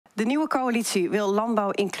De nieuwe coalitie wil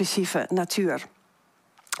landbouwinclusieve natuur.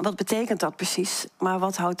 Wat betekent dat precies? Maar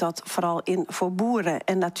wat houdt dat vooral in voor boeren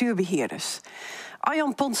en natuurbeheerders?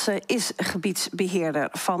 Arjan Ponsen is gebiedsbeheerder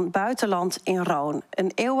van Buijtenland van Rhoon.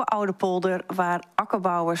 Een eeuwenoude polder waar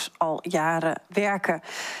akkerbouwers al jaren werken.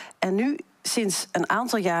 En nu sinds een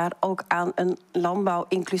aantal jaar ook aan een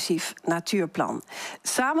landbouwinclusief natuurplan.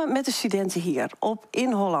 Samen met de studenten hier op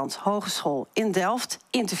Inholland Hogeschool in Delft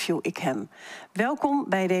interview ik hem. Welkom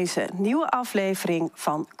bij deze nieuwe aflevering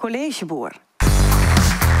van College Boer.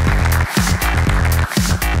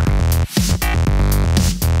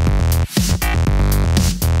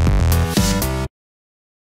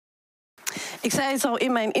 Ik zei het al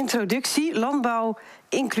in mijn introductie,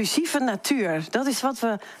 landbouwinclusieve natuur. Dat is wat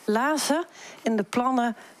we lazen in de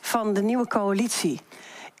plannen van de nieuwe coalitie.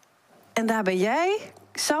 En daar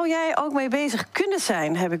zou jij ook mee bezig kunnen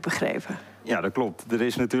zijn, heb ik begrepen. Ja, dat klopt. Er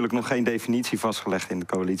is natuurlijk nog geen definitie vastgelegd in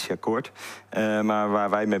het coalitieakkoord. Maar waar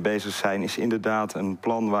wij mee bezig zijn is inderdaad een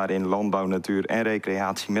plan waarin landbouw, natuur en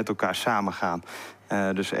recreatie met elkaar samengaan.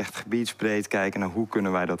 Dus echt gebiedsbreed kijken naar hoe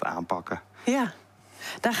kunnen wij dat aanpakken. Ja.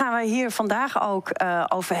 Daar gaan wij hier vandaag ook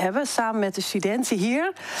over hebben, samen met de studenten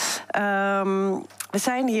hier. We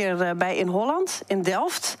zijn hier bij Inholland, in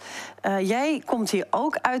Delft. Jij komt hier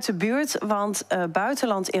ook uit de buurt, want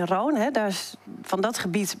Buijtenland van Rhoon, van dat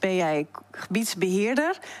gebied ben jij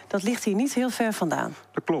gebiedsbeheerder. Dat ligt hier niet heel ver vandaan.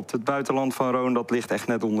 Dat klopt. Het Buijtenland van Rhoon dat ligt echt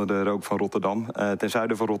net onder de rook van Rotterdam. Ten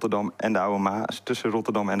zuiden van Rotterdam en de Oude Maas, tussen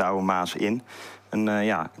Rotterdam en de Oude Maas in.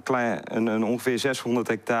 Een ongeveer 600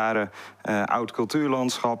 hectare oud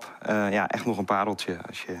cultuurlandschap. Echt nog een pareltje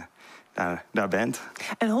als je daar bent.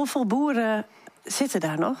 En hoeveel boeren zitten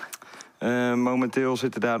daar nog? Momenteel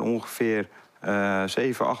zitten daar ongeveer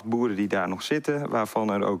 7, 8 boeren die daar nog zitten. Waarvan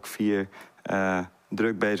er ook 4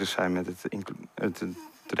 druk bezig zijn met het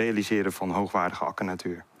realiseren van hoogwaardige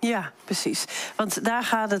akkernatuur. Ja, precies. Want daar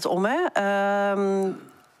gaat het om, hè?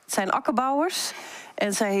 Het zijn akkerbouwers.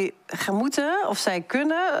 En zij zij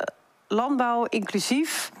kunnen landbouw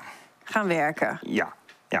inclusief gaan werken. Ja,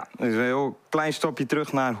 dus een heel klein stapje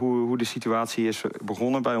terug naar hoe de situatie is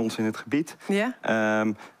begonnen bij ons in het gebied. Ja?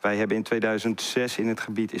 Wij hebben in 2006 in het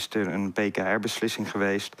gebied is er een PKR-beslissing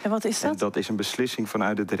geweest. En wat is dat? En dat is een beslissing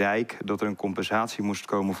vanuit het Rijk dat er een compensatie moest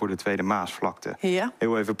komen voor de Tweede Maasvlakte. Ja?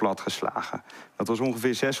 Heel even platgeslagen. Dat was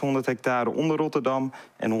ongeveer 600 hectare onder Rotterdam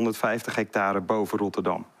en 150 hectare boven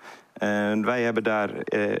Rotterdam. En wij hebben daar,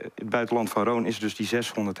 het Buitenland van Rhoon is dus die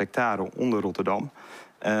 600 hectare onder Rotterdam.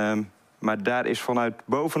 Maar daar is vanuit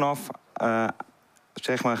bovenaf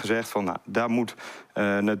gezegd van, daar moet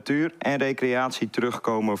natuur en recreatie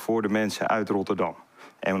terugkomen voor de mensen uit Rotterdam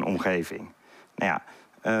en een omgeving.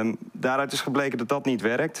 Daaruit is gebleken dat dat niet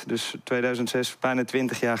werkt. Dus 2006, bijna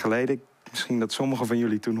 20 jaar geleden. Misschien dat sommigen van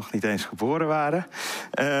jullie toen nog niet eens geboren waren.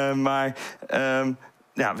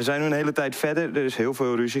 We zijn nu een hele tijd verder. Er is heel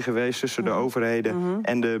veel ruzie geweest tussen de overheden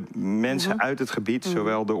en de mensen uit het gebied.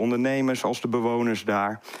 Zowel de ondernemers als de bewoners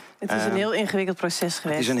daar. Het is een heel ingewikkeld proces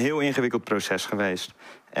geweest. Het is een heel ingewikkeld proces geweest.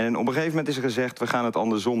 En op een gegeven moment is er gezegd, we gaan het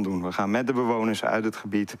andersom doen. We gaan met de bewoners uit het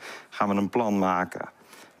gebied een plan maken.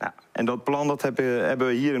 En dat plan hebben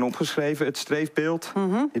we hierin opgeschreven, het streefbeeld.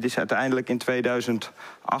 Dit is uiteindelijk in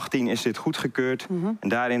 2018 is dit goedgekeurd. En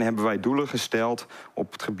daarin hebben wij doelen gesteld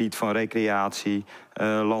op het gebied van recreatie,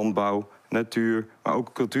 landbouw, natuur, maar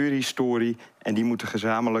ook cultuurhistorie. En die moeten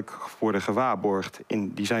gezamenlijk worden gewaarborgd.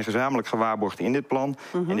 Die zijn gezamenlijk gewaarborgd in dit plan.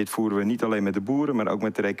 En dit voeren we niet alleen met de boeren, maar ook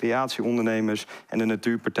met de recreatieondernemers en de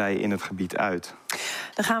natuurpartijen in het gebied uit.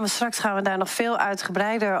 Straks gaan we daar nog veel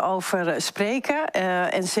uitgebreider over spreken.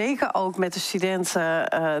 En zeker ook met de studenten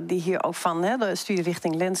die hier ook van de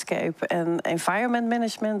studierichting Landscape en Environment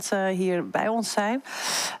Management hier bij ons zijn.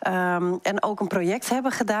 En ook een project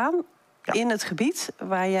hebben gedaan. Ja. In het gebied,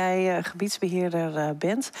 waar jij gebiedsbeheerder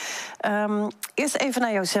bent. Eerst even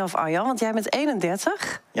naar jouzelf, Arjan, want jij bent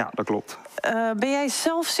 31. Ja, dat klopt. Ben jij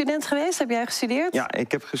zelf student geweest? Heb jij gestudeerd? Ja,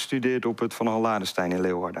 ik heb gestudeerd op het Van Hal-Ladenstein in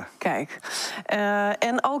Leeuwarden. Kijk.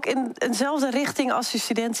 En ook in eenzelfde richting als de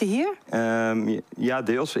studenten hier? Ja,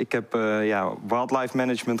 deels. Ik heb wildlife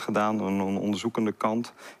management gedaan, een onderzoekende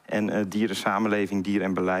kant. En dierensamenleving, dier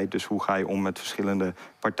en beleid. Dus hoe ga je om met verschillende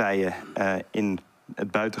partijen in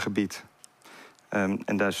het buitengebied?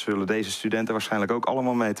 En daar zullen deze studenten waarschijnlijk ook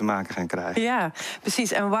allemaal mee te maken gaan krijgen. Ja,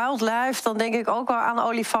 precies. En wildlife, dan denk ik ook al aan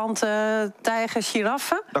olifanten, tijgers,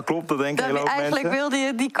 giraffen. Dat klopt, dat denken een hele hoop mensen. Eigenlijk wilde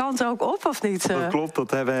je die kant ook op, of niet? Dat klopt,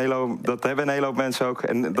 dat hebben een hele hoop mensen ook.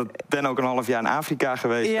 En ik ben ook een half jaar in Afrika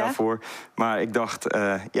geweest daarvoor. Maar ik dacht,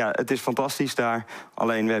 het is fantastisch daar.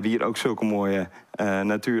 Alleen, we hebben hier ook zulke mooie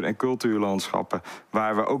natuur- en cultuurlandschappen...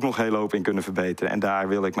 waar we ook nog heel hoop in kunnen verbeteren. En daar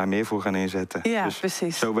wil ik mij meer voor gaan inzetten. Ja, dus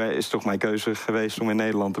precies. Zo is toch mijn keuze geweest om in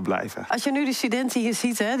Nederland te blijven. Als je nu de studenten hier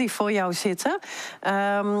ziet, hè, die voor jou zitten...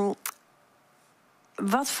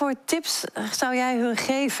 wat voor tips zou jij hun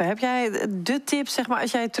geven? Heb jij de tips, zeg maar,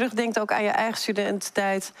 als jij terugdenkt ook aan je eigen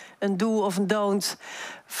studententijd... een do of een don't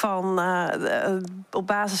op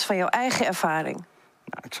basis van jouw eigen ervaring?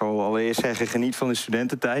 Nou, ik zal allereerst zeggen, geniet van de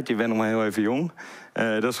studententijd. Je bent nog maar heel even jong.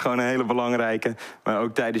 Dat is gewoon een hele belangrijke. Maar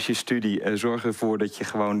ook tijdens je studie. Zorg ervoor dat je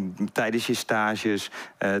gewoon tijdens je stages...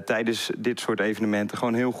 tijdens dit soort evenementen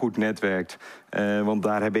gewoon heel goed netwerkt. Want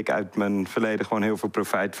daar heb ik uit mijn verleden gewoon heel veel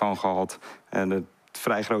profijt van gehad. Het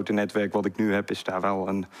vrij grote netwerk wat ik nu heb, is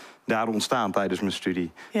daar ontstaan tijdens mijn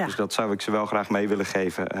studie. Ja. Dus dat zou ik ze wel graag mee willen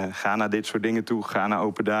geven. Ga naar dit soort dingen toe. Ga naar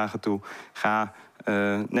open dagen toe. Ga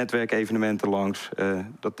netwerkevenementen langs.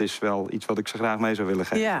 Dat is wel iets wat ik ze graag mee zou willen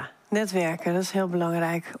geven. Ja, netwerken, dat is heel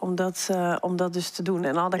belangrijk om dat dus te doen.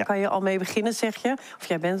 En daar kan je al mee beginnen, zeg je. Of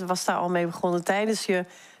jij was daar al mee begonnen tijdens je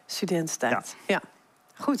studententijd. Ja.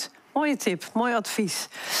 Goed, mooie tip, mooi advies.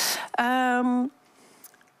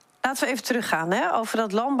 Laten we even teruggaan over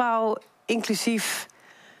dat landbouw inclusief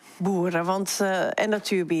boeren en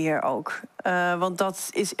natuurbeheer ook. Want dat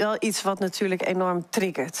is wel iets wat natuurlijk enorm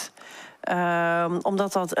triggert.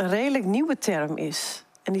 Omdat dat een redelijk nieuwe term is.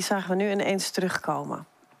 En die zagen we nu ineens terugkomen.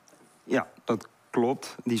 Ja, dat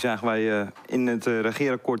klopt. Die zagen wij in het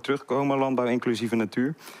regeerakkoord terugkomen, landbouw inclusieve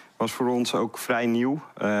natuur. Was voor ons ook vrij nieuw.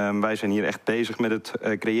 Wij zijn hier echt bezig met het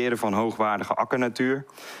creëren van hoogwaardige akkernatuur.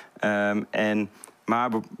 Maar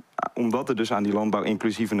omdat er dus aan die landbouw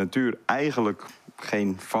inclusieve natuur eigenlijk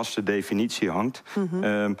geen vaste definitie hangt...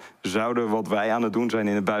 zouden wat wij aan het doen zijn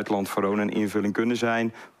in het buitenland van Rhoon een invulling kunnen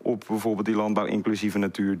zijn op bijvoorbeeld die landbouw inclusieve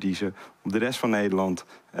natuur die ze op de rest van Nederland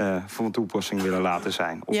van toepassing willen laten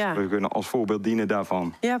zijn. Of we kunnen als voorbeeld dienen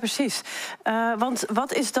daarvan. Ja, precies. Want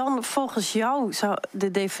wat is dan volgens jou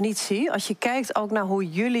de definitie, als je kijkt ook naar hoe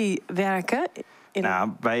jullie werken? Nou,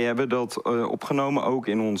 wij hebben dat opgenomen ook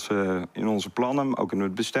in onze plannen, ook in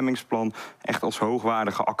het bestemmingsplan, echt als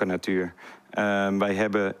hoogwaardige akkernatuur. Wij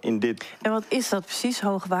hebben in dit... En wat is dat precies,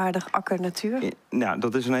 hoogwaardig akkernatuur? Nou,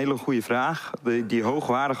 dat is een hele goede vraag. Die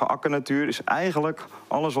hoogwaardige akkernatuur is eigenlijk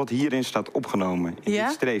alles wat hierin staat opgenomen in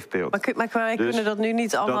dit streefbeeld. Maar wij kunnen dat nu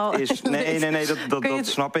niet allemaal... Nee, dat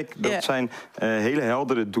snap ik. Dat zijn hele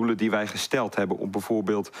heldere doelen die wij gesteld hebben op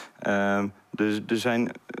bijvoorbeeld... Dus er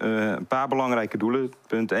zijn een paar belangrijke doelen.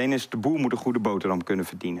 Punt 1 is, de boer moet een goede boterham kunnen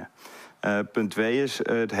verdienen. Punt 2 is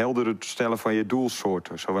het heldere stellen van je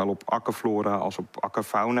doelsoorten. Zowel op akkerflora als op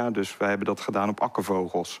akkerfauna. Dus wij hebben dat gedaan op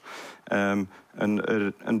akkervogels.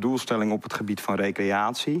 Een doelstelling op het gebied van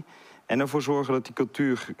recreatie. En ervoor zorgen dat die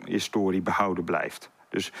cultuurhistorie behouden blijft.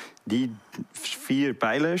 Dus die 4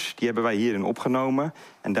 pijlers, die hebben wij hierin opgenomen.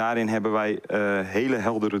 En daarin hebben wij hele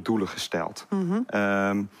heldere doelen gesteld.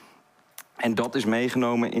 En dat is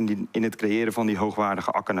meegenomen in het creëren van die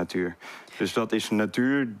hoogwaardige akkernatuur. Dus dat is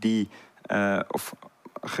natuur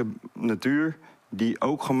die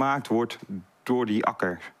ook gemaakt wordt door die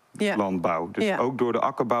akkerlandbouw. Dus ook door de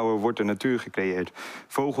akkerbouwer wordt de natuur gecreëerd.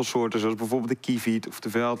 Vogelsoorten zoals bijvoorbeeld de kieviet of de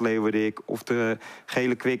veldleeuwerik of de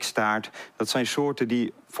gele kwikstaart. Dat zijn soorten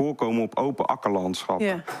die voorkomen op open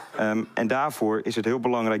akkerlandschappen. En daarvoor is het heel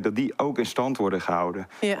belangrijk dat die ook in stand worden gehouden.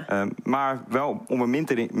 Maar wel op een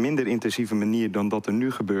minder intensieve manier dan dat er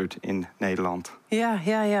nu gebeurt in Nederland.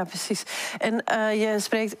 Ja, precies. En je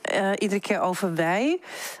spreekt iedere keer over wij.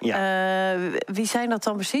 Wie zijn dat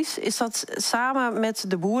dan precies? Is dat samen met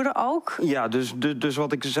de boeren ook? Ja, dus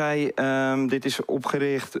wat ik zei,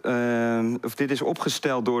 dit is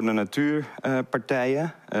opgesteld door de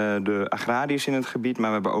natuurpartijen, de agrariërs in het gebied, maar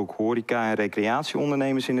we hebben ook horeca- en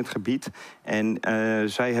recreatieondernemers in het gebied. En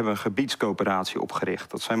zij hebben een gebiedscoöperatie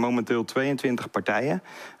opgericht. Dat zijn momenteel 22 partijen.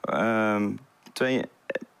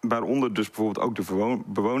 Waaronder dus bijvoorbeeld ook de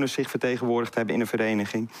bewoners zich vertegenwoordigd hebben in een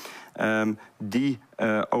vereniging. Die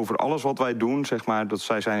over alles wat wij doen, zeg maar, dat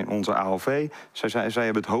zij zijn onze ALV. Zij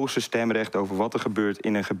hebben het hoogste stemrecht over wat er gebeurt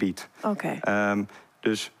in een gebied.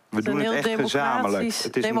 Dus we doen het echt gezamenlijk.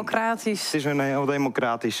 Het is een heel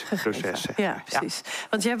democratisch proces. Ja, precies.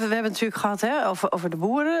 Want we hebben het natuurlijk gehad over de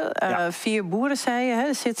boeren. 4 boeren, zei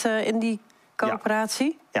je, zitten in die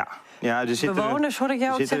coöperatie. Ja. bewoners, hoor ik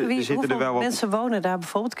jou ook zeggen. Hoeveel mensen wonen daar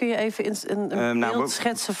bijvoorbeeld? Kun je even een beeld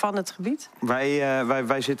schetsen van het gebied?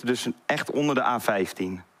 Wij zitten dus echt onder de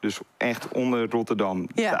A15. Dus echt onder Rotterdam.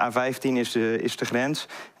 Ja. De A15 is de grens.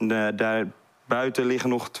 En daar buiten liggen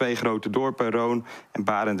nog 2 grote dorpen, Rhoon en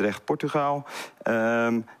Barendrecht, Portugal.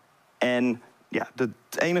 En ja, het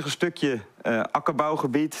enige stukje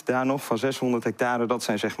akkerbouwgebied daar nog van 600 hectare, dat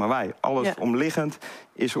zijn zeg maar wij. Alles omliggend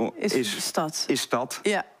is stad. Is stad.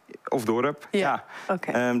 Ja. Of dorp. Ja.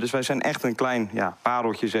 Okay. Dus wij zijn echt een klein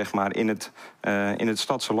pareltje zeg maar in het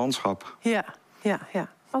stadse landschap. Ja.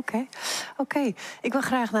 Oké. Ik wil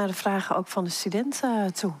graag naar de vragen ook van de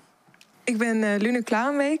studenten toe. Ik ben Lune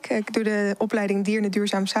Klaanweek. Ik doe de opleiding Dier in de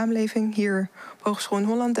Duurzame Samenleving hier op Hogeschool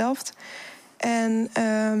Inholland Delft. En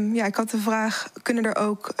ik had de vraag, kunnen er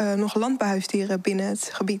ook nog landbouwhuisdieren binnen het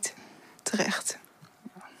gebied terecht?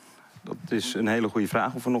 Dat is een hele goede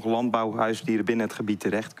vraag, of er nog landbouwhuisdieren binnen het gebied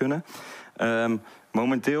terecht kunnen.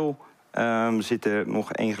 Momenteel zit er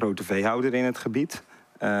nog 1 grote veehouder in het gebied.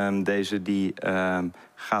 Deze die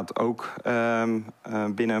gaat ook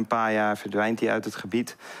binnen een paar jaar verdwijnt die uit het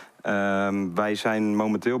gebied. Wij zijn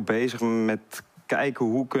momenteel bezig met kijken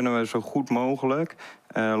hoe kunnen we zo goed mogelijk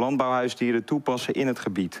landbouwhuisdieren toepassen in het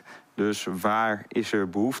gebied. Dus waar is er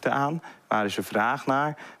behoefte aan? Waar is er vraag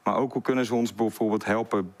naar? Maar ook hoe kunnen ze ons bijvoorbeeld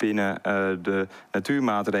helpen binnen de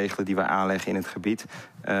natuurmaatregelen die wij aanleggen in het gebied,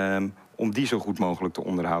 om die zo goed mogelijk te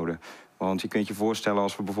onderhouden. Want je kunt je voorstellen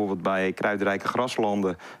als we bijvoorbeeld bij kruidrijke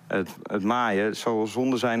graslanden het maaien, het zal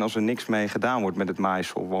zonde zijn als er niks mee gedaan wordt met het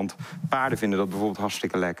maaisel. Want paarden vinden dat bijvoorbeeld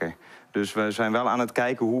hartstikke lekker. Dus we zijn wel aan het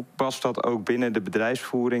kijken hoe past dat ook binnen de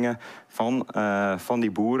bedrijfsvoeringen van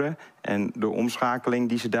die boeren en de omschakeling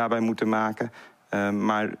die ze daarbij moeten maken.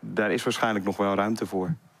 Maar daar is waarschijnlijk nog wel ruimte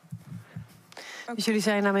voor. Dus jullie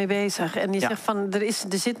zijn daarmee bezig. En je zegt van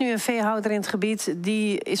er zit nu een veehouder in het gebied,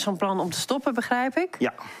 die is van plan om te stoppen, begrijp ik?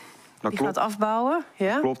 Ja. Die gaat afbouwen?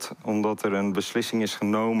 Ja? Dat klopt, omdat er een beslissing is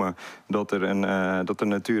genomen dat er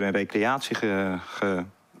natuur en recreatie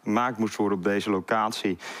gemaakt moest worden op deze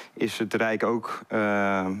locatie, is het Rijk ook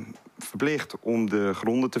verplicht om de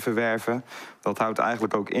gronden te verwerven. Dat houdt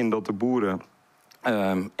eigenlijk ook in dat de boeren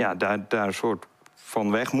daar een soort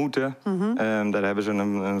van weg moeten. Daar hebben ze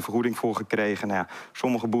een vergoeding voor gekregen. Nou ja,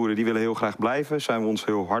 sommige boeren die willen heel graag blijven. Daar zijn we ons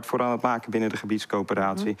heel hard voor aan het maken binnen de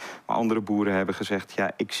gebiedscoöperatie. Maar andere boeren hebben gezegd,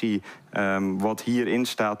 ik zie wat hierin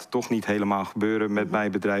staat toch niet helemaal gebeuren met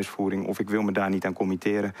mijn bedrijfsvoering. Of ik wil me daar niet aan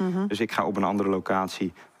committeren. Dus ik ga op een andere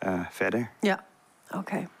locatie verder. Ja,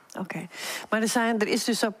 oké. Maar er is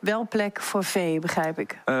dus wel plek voor vee, begrijp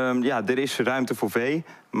ik? Er is ruimte voor vee,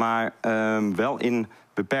 maar wel in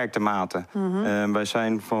beperkte mate. Wij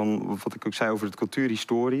zijn van, wat ik ook zei over het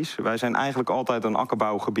cultuurhistorisch, wij zijn eigenlijk altijd een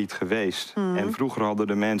akkerbouwgebied geweest. En vroeger hadden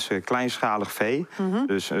de mensen kleinschalig vee.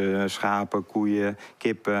 Dus schapen, koeien,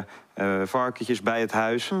 kippen, varkentjes bij het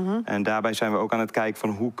huis. En daarbij zijn we ook aan het kijken van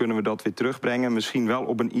hoe kunnen we dat weer terugbrengen. Misschien wel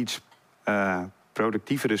op een iets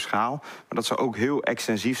productievere schaal. Maar dat zou ook heel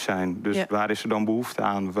extensief zijn. Dus waar is er dan behoefte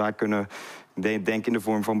aan? Waar kunnen denk in de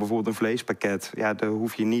vorm van bijvoorbeeld een vleespakket. Ja, daar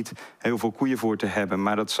hoef je niet heel veel koeien voor te hebben.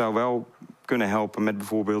 Maar dat zou wel kunnen helpen met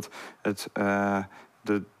bijvoorbeeld het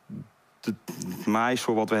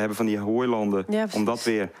maaisel wat we hebben van die hooilanden. Ja, om dat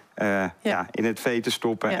weer in het vee te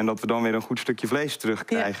stoppen. Ja. En dat we dan weer een goed stukje vlees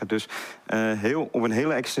terugkrijgen. Ja. Dus op een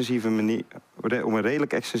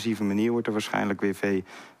redelijk extensieve manier wordt er waarschijnlijk weer vee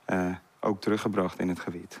ook teruggebracht in het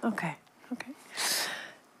gebied. Oké.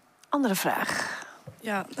 Andere vraag.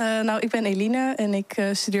 Ja, ik ben Eline en ik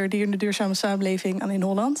studeer Dier in de Duurzame Samenleving aan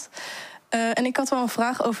Inholland. En ik had wel een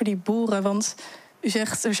vraag over die boeren. Want u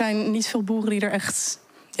zegt, er zijn niet veel boeren die er echt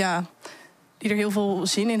die er heel veel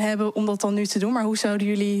zin in hebben om dat dan nu te doen. Maar hoe zouden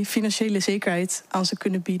jullie financiële zekerheid aan ze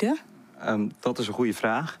kunnen bieden? Dat is een goede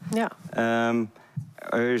vraag. Ja.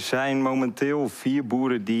 Er zijn momenteel 4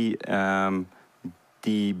 boeren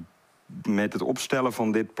die met het opstellen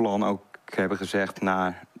van dit plan ook hebben gezegd na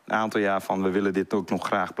een aantal jaar van we willen dit ook nog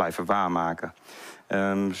graag blijven waarmaken.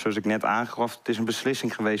 Zoals ik net aangaf, het is een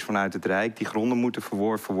beslissing geweest vanuit het Rijk. Die gronden moeten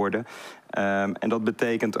verworven worden. En dat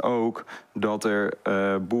betekent ook dat er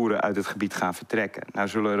boeren uit het gebied gaan vertrekken. Nou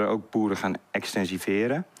zullen er ook boeren gaan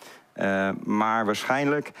extensiveren. Maar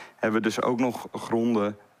waarschijnlijk hebben we dus ook nog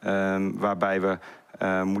gronden waarbij we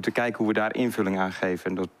moeten kijken hoe we daar invulling aan geven.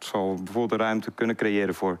 En dat zal bijvoorbeeld de ruimte kunnen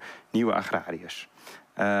creëren voor nieuwe agrariërs.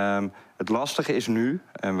 Het lastige is nu,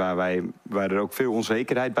 en waar er ook veel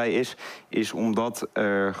onzekerheid bij is omdat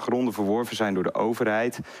er gronden verworven zijn door de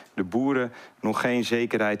overheid, de boeren nog geen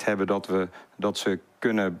zekerheid hebben dat ze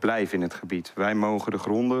kunnen blijven in het gebied. Wij mogen de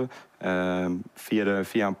gronden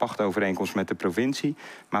via een pachtovereenkomst met de provincie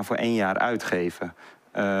maar voor 1 jaar uitgeven.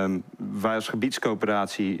 Wij als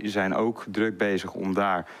gebiedscoöperatie zijn ook druk bezig om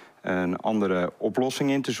daar een andere oplossing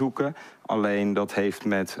in te zoeken. Alleen dat heeft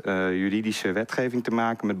met juridische wetgeving te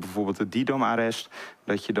maken, met bijvoorbeeld het Didam-arrest.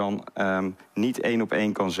 Dat je dan niet 1 op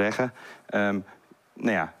 1 kan zeggen,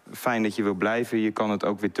 nou ja, fijn dat je wil blijven, je kan het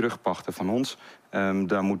ook weer terugpachten van ons.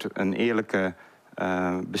 Daar moet een eerlijke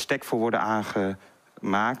bestek voor worden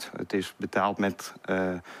aangemaakt. Het is betaald met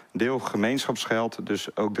deel gemeenschapsgeld,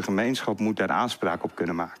 dus ook de gemeenschap moet daar aanspraak op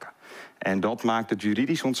kunnen maken. En dat maakt het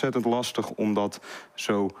juridisch ontzettend lastig om dat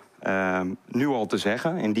zo nu al te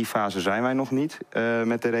zeggen. In die fase zijn wij nog niet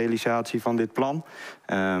met de realisatie van dit plan.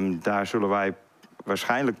 Daar zullen wij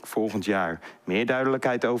waarschijnlijk volgend jaar meer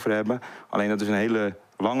duidelijkheid over hebben. Alleen dat is een hele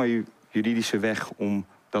lange juridische weg om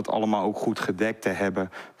dat allemaal ook goed gedekt te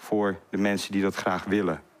hebben voor de mensen die dat graag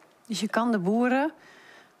willen. Dus je kan de boeren,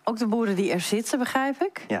 ook de boeren die er zitten, begrijp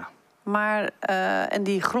ik? Ja. Maar, en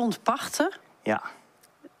die grond pachten? Ja.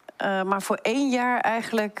 Maar voor 1 jaar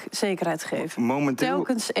eigenlijk zekerheid geven?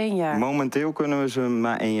 Telkens 1 jaar? Momenteel kunnen we ze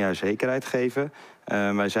maar 1 jaar zekerheid geven.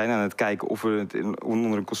 Wij zijn aan het kijken of we het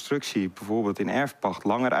onder een constructie, bijvoorbeeld in erfpacht,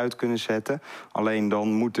 langer uit kunnen zetten. Alleen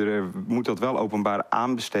dan moet dat wel openbaar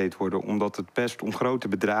aanbesteed worden, omdat het best om grote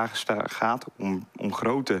bedragen gaat, om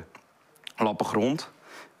grote lappen grond.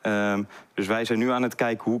 Dus wij zijn nu aan het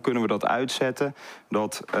kijken hoe kunnen we dat uitzetten,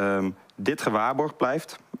 dat dit gewaarborgd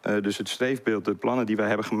blijft. Dus het streefbeeld, de plannen die wij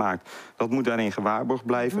hebben gemaakt, dat moet daarin gewaarborgd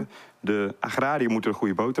blijven. De agrariër moet er een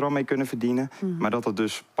goede boterham mee kunnen verdienen. Maar dat het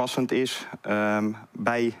dus passend is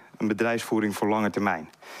bij een bedrijfsvoering voor lange termijn.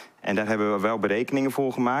 En daar hebben we wel berekeningen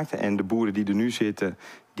voor gemaakt. En de boeren die er nu zitten,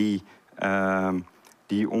 die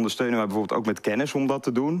ondersteunen wij bijvoorbeeld ook met kennis om dat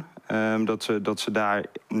te doen. Dat ze daar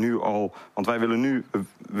nu al, want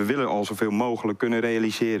we willen al zoveel mogelijk kunnen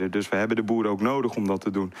realiseren. Dus we hebben de boeren ook nodig om dat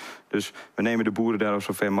te doen. Dus we nemen de boeren daar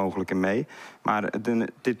zo ver mogelijk in mee. Maar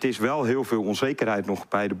het is wel heel veel onzekerheid nog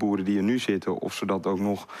bij de boeren die er nu zitten, of ze dat ook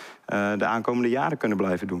nog de aankomende jaren kunnen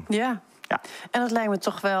blijven doen. Ja. Ja. En het lijkt me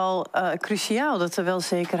toch wel cruciaal dat er wel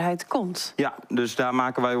zekerheid komt. Ja, dus daar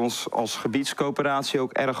maken wij ons als gebiedscoöperatie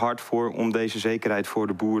ook erg hard voor om deze zekerheid voor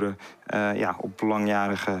de boeren op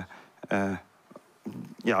langjarig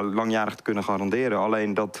te kunnen garanderen.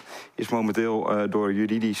 Alleen dat is momenteel door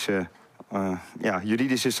juridisch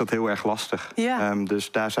is dat heel erg lastig. Ja.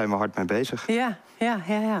 Dus daar zijn we hard mee bezig. Ja.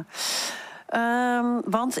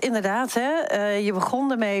 Want inderdaad, je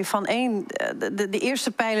begon ermee van de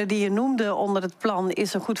eerste pijler die je noemde onder het plan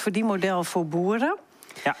is een goed verdienmodel voor boeren.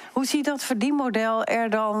 Ja. Hoe ziet dat verdienmodel er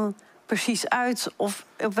dan precies uit? Of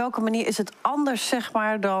op welke manier is het anders, zeg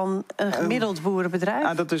maar, dan een gemiddeld boerenbedrijf?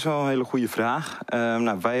 Dat is wel een hele goede vraag.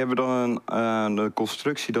 Wij hebben dan een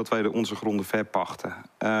constructie dat wij onze gronden verpachten.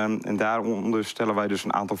 En daaronder stellen wij dus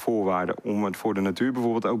een aantal voorwaarden om het voor de natuur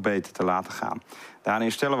bijvoorbeeld ook beter te laten gaan.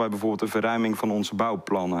 Daarin stellen wij bijvoorbeeld een verruiming van onze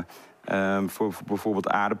bouwplannen. Voor bijvoorbeeld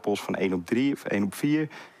aardappels van 1/3 of 1/4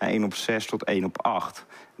 naar 1/6 tot 1/8.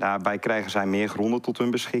 Daarbij krijgen zij meer gronden tot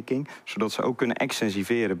hun beschikking, zodat ze ook kunnen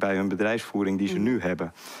extensiveren bij hun bedrijfsvoering die ze nu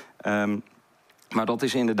hebben. Maar dat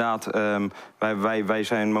is inderdaad, wij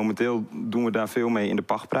zijn momenteel doen we daar veel mee in de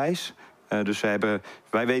pachtprijs. Dus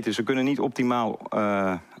wij weten, ze kunnen niet optimaal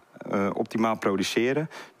produceren.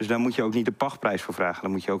 Dus daar moet je ook niet de pachtprijs voor vragen.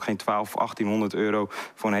 Dan moet je ook geen 1200 of 1800 euro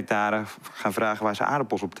voor een hectare gaan vragen waar ze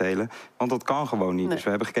aardappels op telen. Want dat kan gewoon niet. Nee. Dus we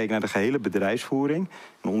hebben gekeken naar de gehele bedrijfsvoering.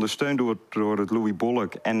 En ondersteund door het Louis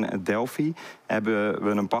Bolk en het Delphi hebben we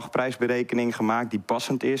een pachtprijsberekening gemaakt die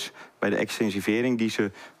passend is bij de extensivering die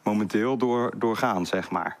ze momenteel doorgaan, zeg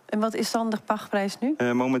maar. En wat is dan de pachtprijs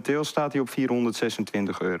nu? Momenteel staat hij op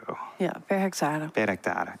 426 euro. Ja, per hectare? Per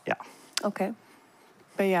hectare, ja. Oké.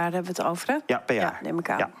 Per jaar hebben we het over, hè? Ja, per jaar. Ja, neem ik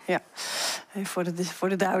aan. Ja. Voor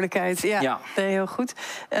de duidelijkheid. Ja. Nee, heel goed.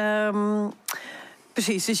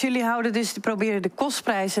 Precies, dus jullie proberen de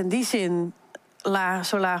kostprijs in die zin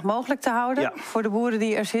zo laag mogelijk te houden voor de boeren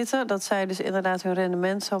die er zitten. Dat zij dus inderdaad hun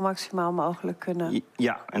rendement zo maximaal mogelijk kunnen.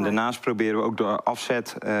 Ja, en daarnaast proberen we ook de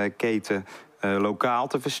afzetketen lokaal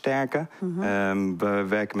te versterken. We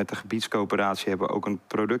werken met de gebiedscoöperatie, hebben ook een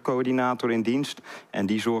productcoördinator in dienst. En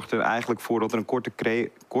die zorgt er eigenlijk voor dat er een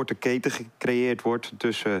korte keten gecreëerd wordt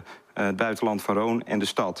tussen het buitenland van Rhoon en de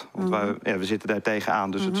stad. Want we zitten daar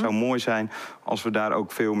tegenaan. Dus het zou mooi zijn als we daar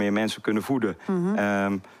ook veel meer mensen kunnen voeden.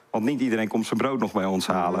 Want niet iedereen komt zijn brood nog bij ons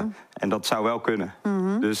halen. En dat zou wel kunnen.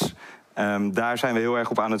 Dus daar zijn we heel erg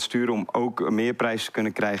op aan het sturen om ook een meerprijs te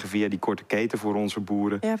kunnen krijgen via die korte keten voor onze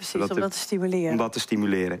boeren. Ja, precies, om dat te stimuleren. Om dat te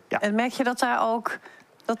stimuleren, ja. En merk je dat daar ook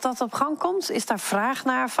dat op gang komt? Is daar vraag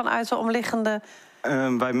naar vanuit de omliggende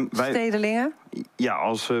Stedelingen? Ja,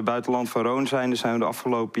 als Buijtenland van Rhoon zijn we de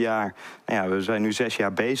afgelopen jaar... Nou ja, we zijn nu 6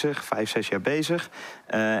 jaar bezig, 5, 6 jaar bezig.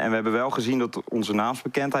 En we hebben wel gezien dat onze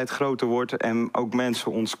naamsbekendheid groter wordt... en ook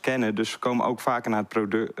mensen ons kennen. Dus ze komen ook vaker naar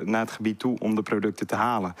het gebied toe om de producten te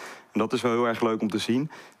halen. En dat is wel heel erg leuk om te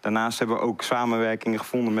zien. Daarnaast hebben we ook samenwerkingen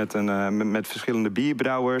gevonden met verschillende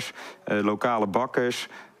bierbrouwers... lokale bakkers...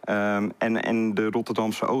 en de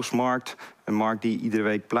Rotterdamse Oogstmarkt, een markt die iedere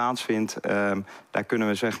week plaatsvindt... daar kunnen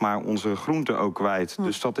we zeg maar onze groenten ook kwijt.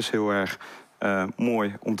 Dus dat is heel erg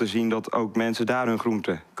mooi om te zien dat ook mensen daar hun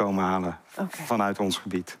groenten komen halen vanuit ons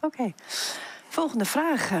gebied. Oké. Volgende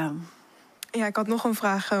vraag. Ja, ik had nog een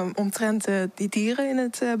vraag omtrent die dieren in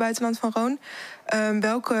het buitenland van Rhoon.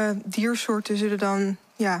 Welke diersoorten zullen dan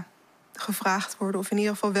gevraagd worden of in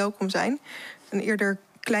ieder geval welkom zijn? En eerder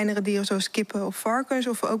kleinere dieren zoals kippen of varkens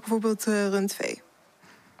of ook bijvoorbeeld rundvee?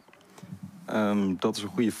 Dat is een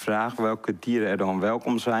goede vraag. Welke dieren er dan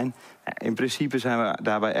welkom zijn? In principe zijn we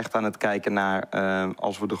daarbij echt aan het kijken naar...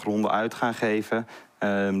 als we de gronden uit gaan geven...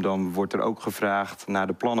 dan wordt er ook gevraagd naar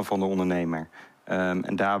de plannen van de ondernemer.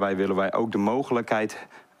 En daarbij willen wij ook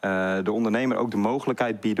de ondernemer ook de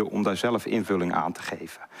mogelijkheid bieden... om daar zelf invulling aan te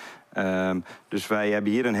geven. Dus wij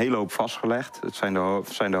hebben hier een hele hoop vastgelegd. Het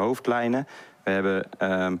zijn de hoofdlijnen. We hebben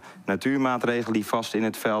natuurmaatregelen die vast in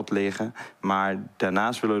het veld liggen. Maar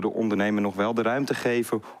daarnaast willen we de ondernemer nog wel de ruimte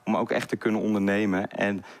geven... om ook echt te kunnen ondernemen.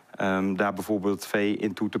 En daar bijvoorbeeld vee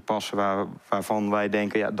in toe te passen... waarvan wij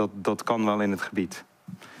denken, dat kan wel in het gebied.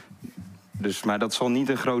 Dus, maar dat zal niet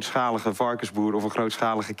een grootschalige varkensboer... of een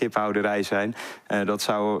grootschalige kiphouderij zijn. Dat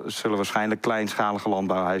zullen waarschijnlijk kleinschalige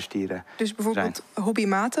landbouwhuisdieren Dus bijvoorbeeld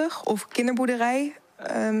hobbymatig of kinderboerderij...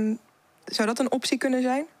 zou dat een optie kunnen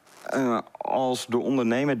zijn? Als de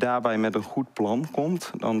ondernemer daarbij met een goed plan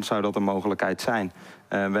komt, dan zou dat een mogelijkheid zijn.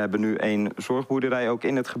 We hebben nu 1 zorgboerderij ook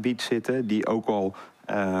in het gebied zitten... die ook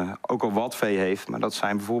al wat vee heeft. Maar dat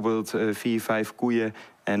zijn bijvoorbeeld 4, 5 koeien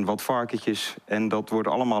en wat varkentjes. En dat wordt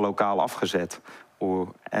allemaal lokaal afgezet.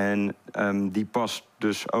 En die past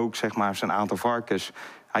dus ook zeg maar zijn aantal varkens...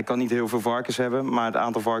 Hij kan niet heel veel varkens hebben, maar het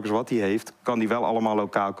aantal varkens wat hij heeft... kan hij wel allemaal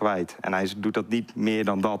lokaal kwijt. En hij doet dat niet meer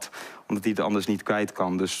dan dat, omdat hij het anders niet kwijt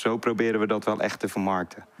kan. Dus zo proberen we dat wel echt te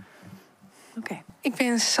vermarkten. Okay. Ik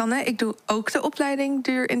ben Sanne, ik doe ook de opleiding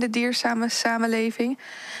Duur in de Dierzame Samenleving.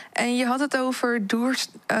 En je had het over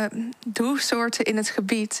doelsoorten in het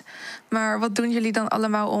gebied. Maar wat doen jullie dan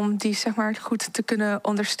allemaal om die zeg maar goed te kunnen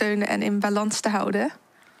ondersteunen en in balans te houden?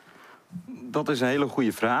 Dat is een hele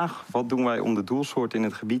goede vraag. Wat doen wij om de doelsoort in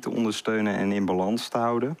het gebied te ondersteunen en in balans te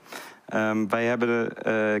houden?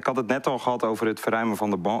 Ik had het net al gehad over het verruimen van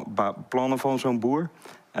de plannen van zo'n boer.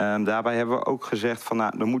 Daarbij hebben we ook gezegd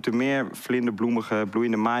van er moeten meer vlinderbloemige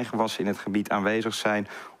bloeiende maaigewassen in het gebied aanwezig zijn,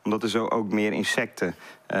 omdat er zo ook meer insecten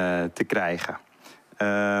te krijgen.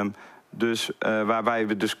 Waarbij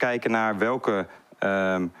we dus kijken naar welke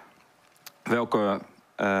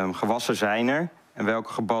gewassen zijn er. En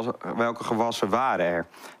welke gewassen waren er?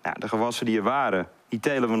 Nou, de gewassen die er waren, die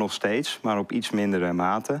telen we nog steeds, maar op iets mindere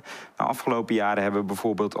mate. De afgelopen jaren hebben we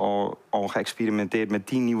bijvoorbeeld al geëxperimenteerd met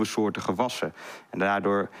 10 nieuwe soorten gewassen. En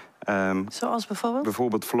daardoor... Zoals bijvoorbeeld?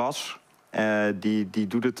 Bijvoorbeeld vlas. Die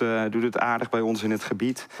doet het aardig bij ons in het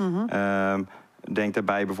gebied. Denk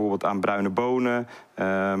daarbij bijvoorbeeld aan bruine bonen,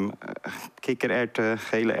 kikkererwten,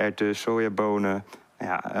 gele erwten, sojabonen,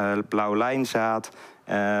 blauw lijnzaad,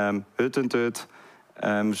 huttentut.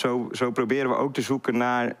 Zo proberen we ook te zoeken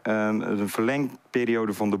naar een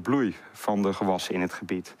verlengperiode van de bloei van de gewassen in het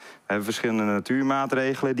gebied. We hebben verschillende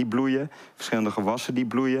natuurmaatregelen die bloeien, verschillende gewassen die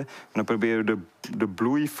bloeien. En dan proberen we de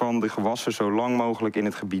bloei van de gewassen zo lang mogelijk in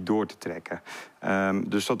het gebied door te trekken.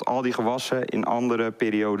 Dus dat al die gewassen in andere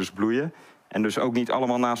periodes bloeien. En dus ook niet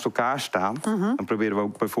allemaal naast elkaar staan. Dan proberen we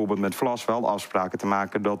ook bijvoorbeeld met vlas wel afspraken te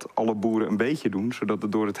maken dat alle boeren een beetje doen, zodat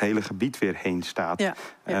het door het hele gebied weer heen staat.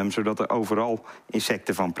 Zodat er overal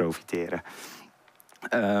insecten van profiteren.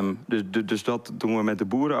 Dus dat doen we met de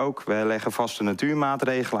boeren ook. We leggen vaste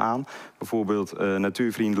natuurmaatregelen aan. Bijvoorbeeld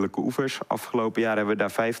natuurvriendelijke oevers. Afgelopen jaar hebben we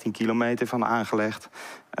daar 15 kilometer van aangelegd.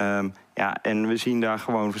 En we zien daar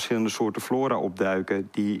gewoon verschillende soorten flora opduiken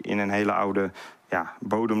die in een hele oude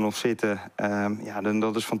bodem nog zitten.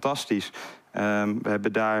 Dat is fantastisch. We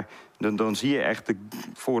hebben daar, dan zie je echt,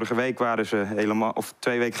 vorige week waren ze helemaal, of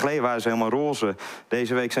 2 weken geleden waren ze helemaal roze.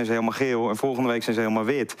 Deze week zijn ze helemaal geel en volgende week zijn ze helemaal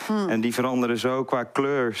wit. En die veranderen zo qua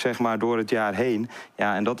kleur, zeg maar, door het jaar heen.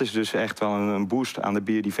 Ja, en dat is dus echt wel een boost aan de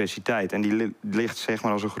biodiversiteit. En die ligt, zeg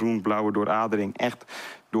maar, als een groen-blauwe dooradering echt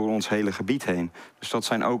door ons hele gebied heen. Dus dat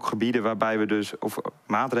zijn ook gebieden waarbij we dus, of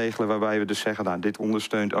maatregelen waarbij we dus zeggen, dit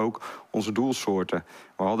ondersteunt ook onze doelsoorten.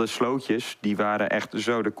 We hadden slootjes, die waren echt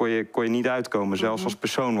zo, daar kon je niet uitkomen. Zelfs als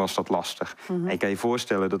persoon was dat lastig. En je kan je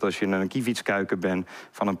voorstellen dat als je een kievietskuiken bent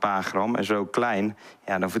van een paar gram en zo klein,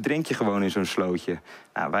 ja, dan verdrink je gewoon in zo'n slootje.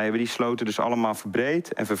 Nou, wij hebben die sloten dus allemaal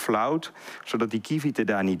verbreed en verflauwd, zodat die kievieten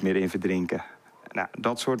daar niet meer in verdrinken. Nou,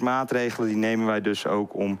 dat soort maatregelen die nemen wij dus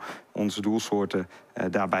ook om onze doelsoorten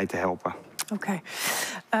daarbij te helpen. Oké.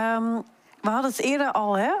 We hadden het eerder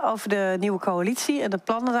al over de nieuwe coalitie en de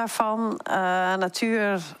plannen daarvan.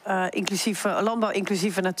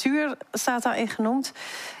 Landbouwinclusieve natuur staat daarin genoemd.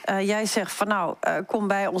 Jij zegt van nou, kom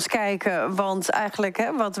bij ons kijken, want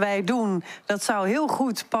eigenlijk wat wij doen, dat zou heel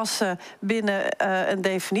goed passen binnen een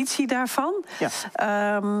definitie daarvan.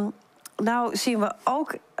 Ja. Nou zien we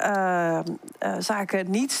ook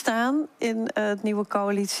zaken niet staan in het nieuwe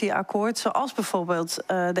coalitieakkoord. Zoals bijvoorbeeld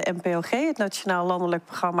de NPOG, het Nationaal Landelijk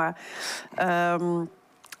Programma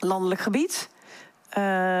Landelijk Gebied.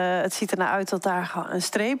 Het ziet ernaar uit dat daar gewoon een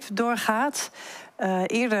streep doorgaat.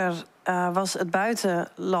 Eerder was het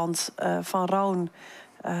buitenland van Rhoon,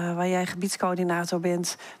 waar jij gebiedscoördinator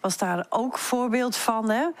bent, was daar ook voorbeeld van.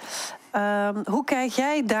 Hè? Hoe kijk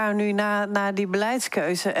jij daar nu naar die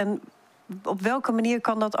beleidskeuze? En op welke manier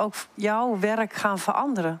kan dat ook jouw werk gaan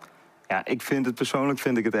veranderen? Ja, persoonlijk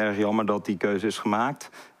vind ik het erg jammer dat die keuze is gemaakt.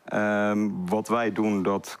 Wat wij doen,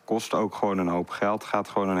 dat kost ook gewoon een hoop geld. Gaat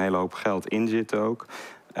gewoon een hele hoop geld in zitten ook.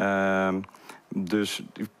 Dus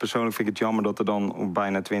persoonlijk vind ik het jammer dat er dan op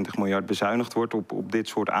bijna 20 miljard bezuinigd wordt op dit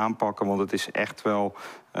soort aanpakken. Want het is echt wel.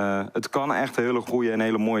 Het kan echt hele goede en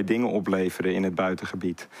hele mooie dingen opleveren in het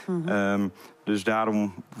buitengebied. Dus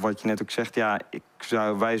daarom, wat je net ook zegt, ja,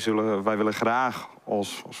 wij willen graag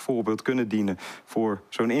als voorbeeld kunnen dienen voor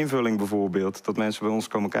zo'n invulling bijvoorbeeld. Dat mensen bij ons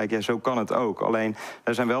komen kijken, ja, zo kan het ook. Alleen,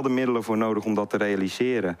 er zijn wel de middelen voor nodig om dat te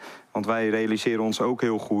realiseren. Want wij realiseren ons ook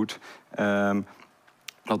heel goed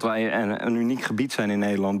dat wij een uniek gebied zijn in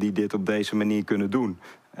Nederland die dit op deze manier kunnen doen.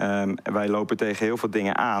 Wij lopen tegen heel veel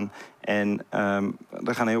dingen aan en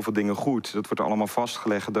er gaan heel veel dingen goed. Dat wordt allemaal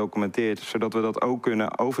vastgelegd, gedocumenteerd, zodat we dat ook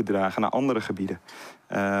kunnen overdragen naar andere gebieden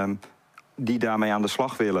die daarmee aan de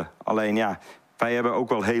slag willen. Alleen ja, wij hebben ook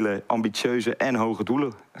wel hele ambitieuze en hoge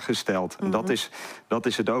doelen gesteld. En dat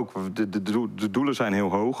is het ook. De doelen zijn heel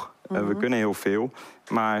hoog, we kunnen heel veel,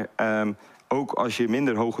 maar ook als je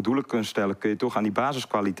minder hoge doelen kunt stellen, kun je toch aan die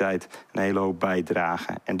basiskwaliteit een hele hoop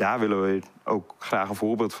bijdragen. En daar willen we ook graag een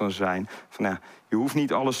voorbeeld van zijn. Van, ja, je hoeft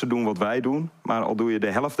niet alles te doen wat wij doen, maar al doe je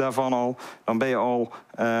de helft daarvan al, dan ben je al.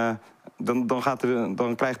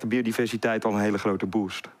 Dan krijgt de biodiversiteit al een hele grote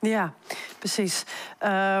boost. Ja, precies.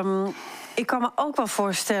 Ik kan me ook wel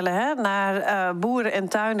voorstellen naar boeren en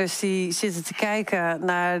tuinders die zitten te kijken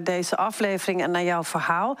naar deze aflevering en naar jouw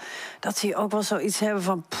verhaal, dat ze ook wel zoiets hebben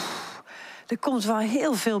van, er komt wel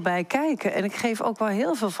heel veel bij kijken. En ik geef ook wel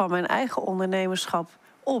heel veel van mijn eigen ondernemerschap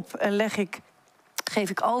op. En geef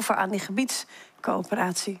ik over aan die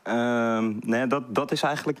gebiedscoöperatie. Nee, dat is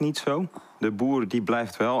eigenlijk niet zo. De boer die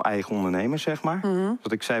blijft wel eigen ondernemer, zeg maar.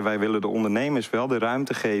 Wat ik zei, wij willen de ondernemers wel de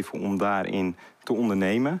ruimte geven om daarin te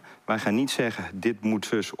ondernemen. Wij gaan niet zeggen, dit moet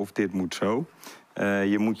zus of dit moet zo.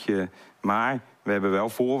 Maar we hebben wel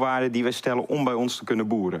voorwaarden die wij stellen om bij ons te kunnen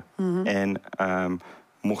boeren. En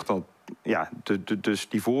mocht dat. Ja, dus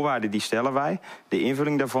die voorwaarden die stellen wij. De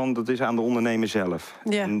invulling daarvan, dat is aan de ondernemer zelf.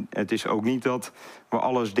 Yeah. En het is ook niet dat we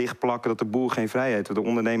alles dichtplakken, dat de boer geen vrijheid, dat de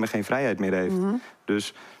ondernemer geen vrijheid meer heeft.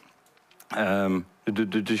 Dus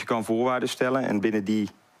je kan voorwaarden stellen en binnen die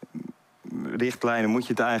richtlijnen moet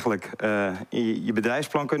je het eigenlijk je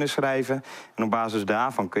bedrijfsplan kunnen schrijven. En op basis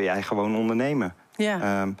daarvan kun jij gewoon ondernemen.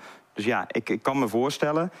 Yeah. Dus ja, ik kan me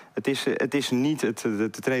voorstellen, het is niet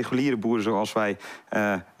het reguliere boeren zoals wij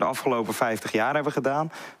de afgelopen 50 jaar hebben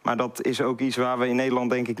gedaan. Maar dat is ook iets waar we in Nederland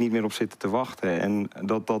denk ik niet meer op zitten te wachten. En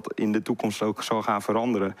dat in de toekomst ook zal gaan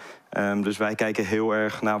veranderen. Dus wij kijken heel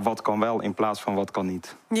erg naar wat kan wel in plaats van wat kan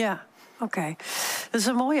niet. Ja, oké. Dat is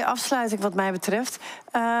een mooie afsluiting wat mij betreft.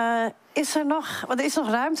 Is er nog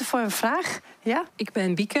ruimte voor een vraag? Ja? Ik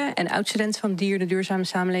ben Bieke en oud-student van Dier, de duurzame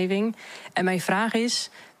samenleving. En mijn vraag is,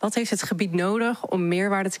 wat heeft het gebied nodig om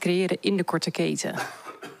meerwaarde te creëren in de korte keten?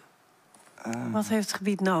 Wat heeft het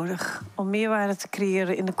gebied nodig om meerwaarde te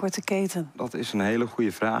creëren in de korte keten? Dat is een hele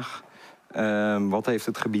goede vraag. Wat heeft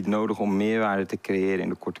het gebied nodig om meerwaarde te creëren in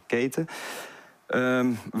de korte keten?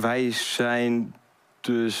 Wij zijn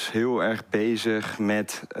dus heel erg bezig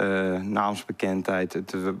met naamsbekendheid.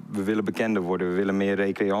 We willen bekender worden. We willen meer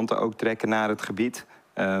recreanten ook trekken naar het gebied.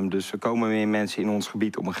 Dus er komen meer mensen in ons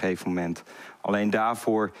gebied op een gegeven moment. Alleen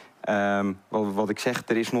daarvoor, wat ik zeg,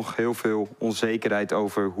 er is nog heel veel onzekerheid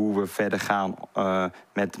over hoe we verder gaan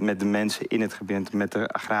met de mensen in het gebied, met de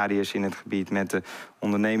agrariërs in het gebied, met de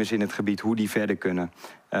ondernemers in het gebied, hoe die verder kunnen.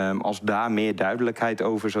 Als daar meer duidelijkheid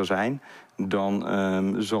over zou zijn, dan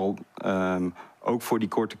zal ook voor die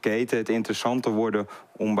korte keten het interessanter worden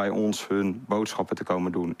om bij ons hun boodschappen te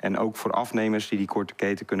komen doen. En ook voor afnemers die korte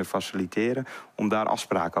keten kunnen faciliteren, om daar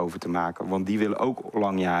afspraken over te maken. Want die willen ook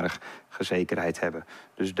langjarig zekerheid hebben.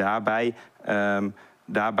 Dus daarbij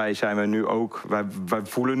zijn we nu ook, wij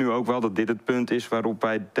voelen nu ook wel dat dit het punt is waarop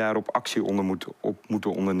wij daarop actie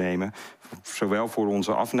moeten ondernemen. Zowel voor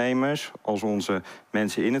onze afnemers als onze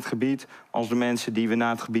mensen in het gebied, als de mensen die we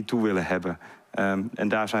naar het gebied toe willen hebben. En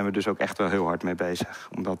daar zijn we dus ook echt wel heel hard mee bezig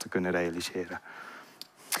om dat te kunnen realiseren.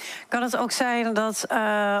 Kan het ook zijn dat,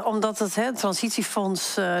 omdat het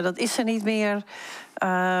transitiefonds, dat is er niet meer,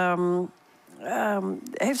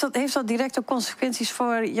 heeft dat directe consequenties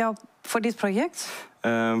voor dit project?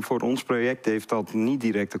 Voor ons project heeft dat niet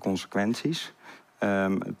directe consequenties.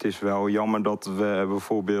 Het is wel jammer dat we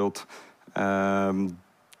bijvoorbeeld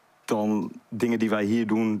dan dingen die wij hier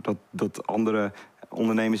doen, dat andere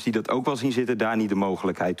ondernemers die dat ook wel zien zitten, daar niet de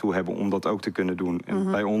mogelijkheid toe hebben om dat ook te kunnen doen.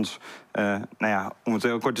 En bij ons, om het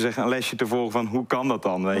heel kort te zeggen, een lesje te volgen van hoe kan dat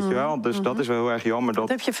dan, weet je wel? Dus dat is wel heel erg jammer.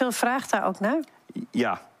 Heb je veel vraag daar ook naar?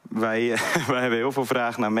 Ja, wij hebben heel veel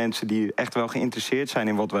vragen naar mensen die echt wel geïnteresseerd zijn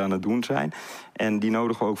in wat we aan het doen zijn. En die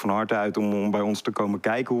nodigen we ook van harte uit om bij ons te komen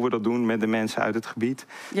kijken hoe we dat doen met de mensen uit het gebied.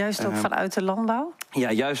 Juist ook vanuit de landbouw?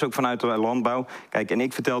 Ja, juist ook vanuit de landbouw. Kijk, en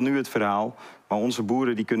ik vertel nu het verhaal, maar onze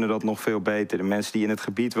boeren die kunnen dat nog veel beter. De mensen die in het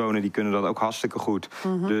gebied wonen, die kunnen dat ook hartstikke goed.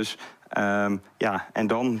 Dus en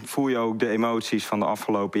dan voel je ook de emoties van de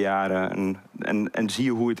afgelopen jaren en zie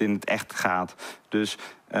je hoe het in het echt gaat. Dus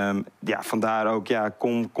vandaar ook,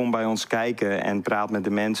 kom bij ons kijken en praat met de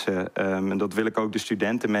mensen. En dat wil ik ook de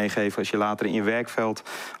studenten meegeven als je later in je werkveld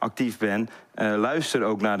actief bent. Luister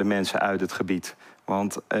ook naar de mensen uit het gebied.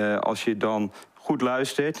 Want als je dan goed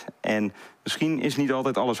luistert, en misschien is niet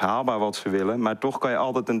altijd alles haalbaar wat ze willen, maar toch kan je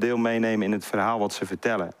altijd een deel meenemen in het verhaal wat ze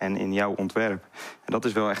vertellen en in jouw ontwerp. En dat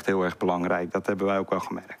is wel echt heel erg belangrijk. Dat hebben wij ook wel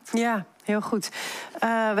gemerkt. Ja, heel goed.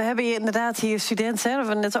 We hebben hier inderdaad hier studenten, dat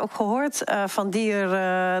hebben we net ook gehoord, van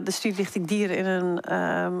de studierichting Dieren in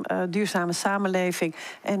een duurzame samenleving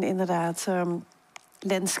en inderdaad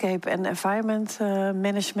landscape en environment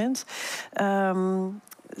management.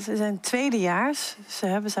 Ze zijn tweedejaars,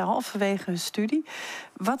 ze zijn halverwege hun studie.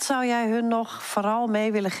 Wat zou jij hun nog vooral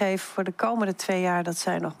mee willen geven voor de komende 2 jaar dat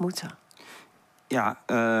zij nog moeten? Ja,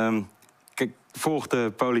 kijk, volg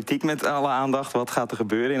de politiek met alle aandacht. Wat gaat er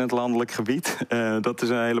gebeuren in het landelijk gebied? Dat is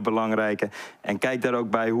een hele belangrijke. En kijk daar ook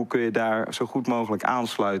bij, hoe kun je daar zo goed mogelijk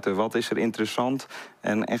aansluiten? Wat is er interessant?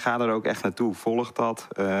 En ga er ook echt naartoe. Volg dat.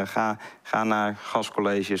 Ga naar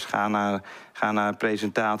gastcolleges, ga naar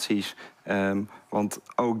presentaties. Want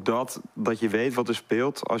ook dat je weet wat er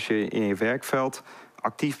speelt als je in je werkveld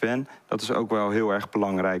actief bent, dat is ook wel heel erg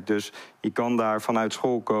belangrijk. Dus je kan daar vanuit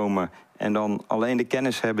school komen en dan alleen de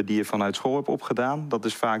kennis hebben die je vanuit school hebt opgedaan. Dat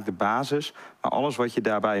is vaak de basis. Maar alles wat je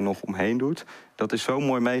daarbij nog omheen doet, dat is zo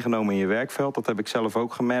mooi meegenomen in je werkveld. Dat heb ik zelf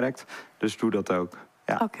ook gemerkt. Dus doe dat ook.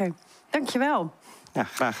 Ja. Oké, dankjewel. Ja,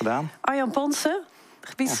 graag gedaan. Arjan Ponsen,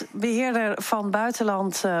 Gebiedsbeheerder van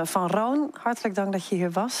Buijtenland van Rhoon. Hartelijk dank dat je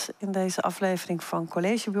hier was in deze aflevering van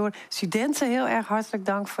College Boer. Studenten, heel erg hartelijk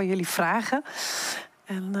dank voor jullie vragen.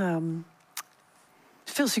 En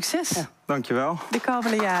veel succes. Ja, dankjewel. De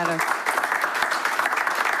komende jaren.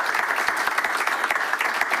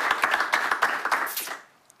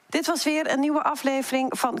 Dit was weer een nieuwe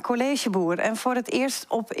aflevering van College Boer. En voor het eerst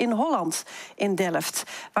op Inholland in Delft.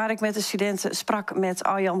 Waar ik met de studenten sprak met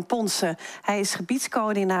Arjan Ponsen. Hij is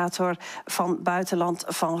gebiedscoördinator van Buijtenland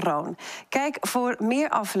van Rhoon. Kijk voor meer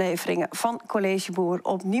afleveringen van College Boer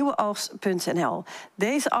op nieuweoogst.nl.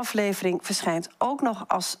 Deze aflevering verschijnt ook nog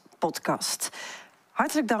als podcast.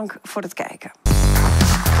 Hartelijk dank voor het kijken.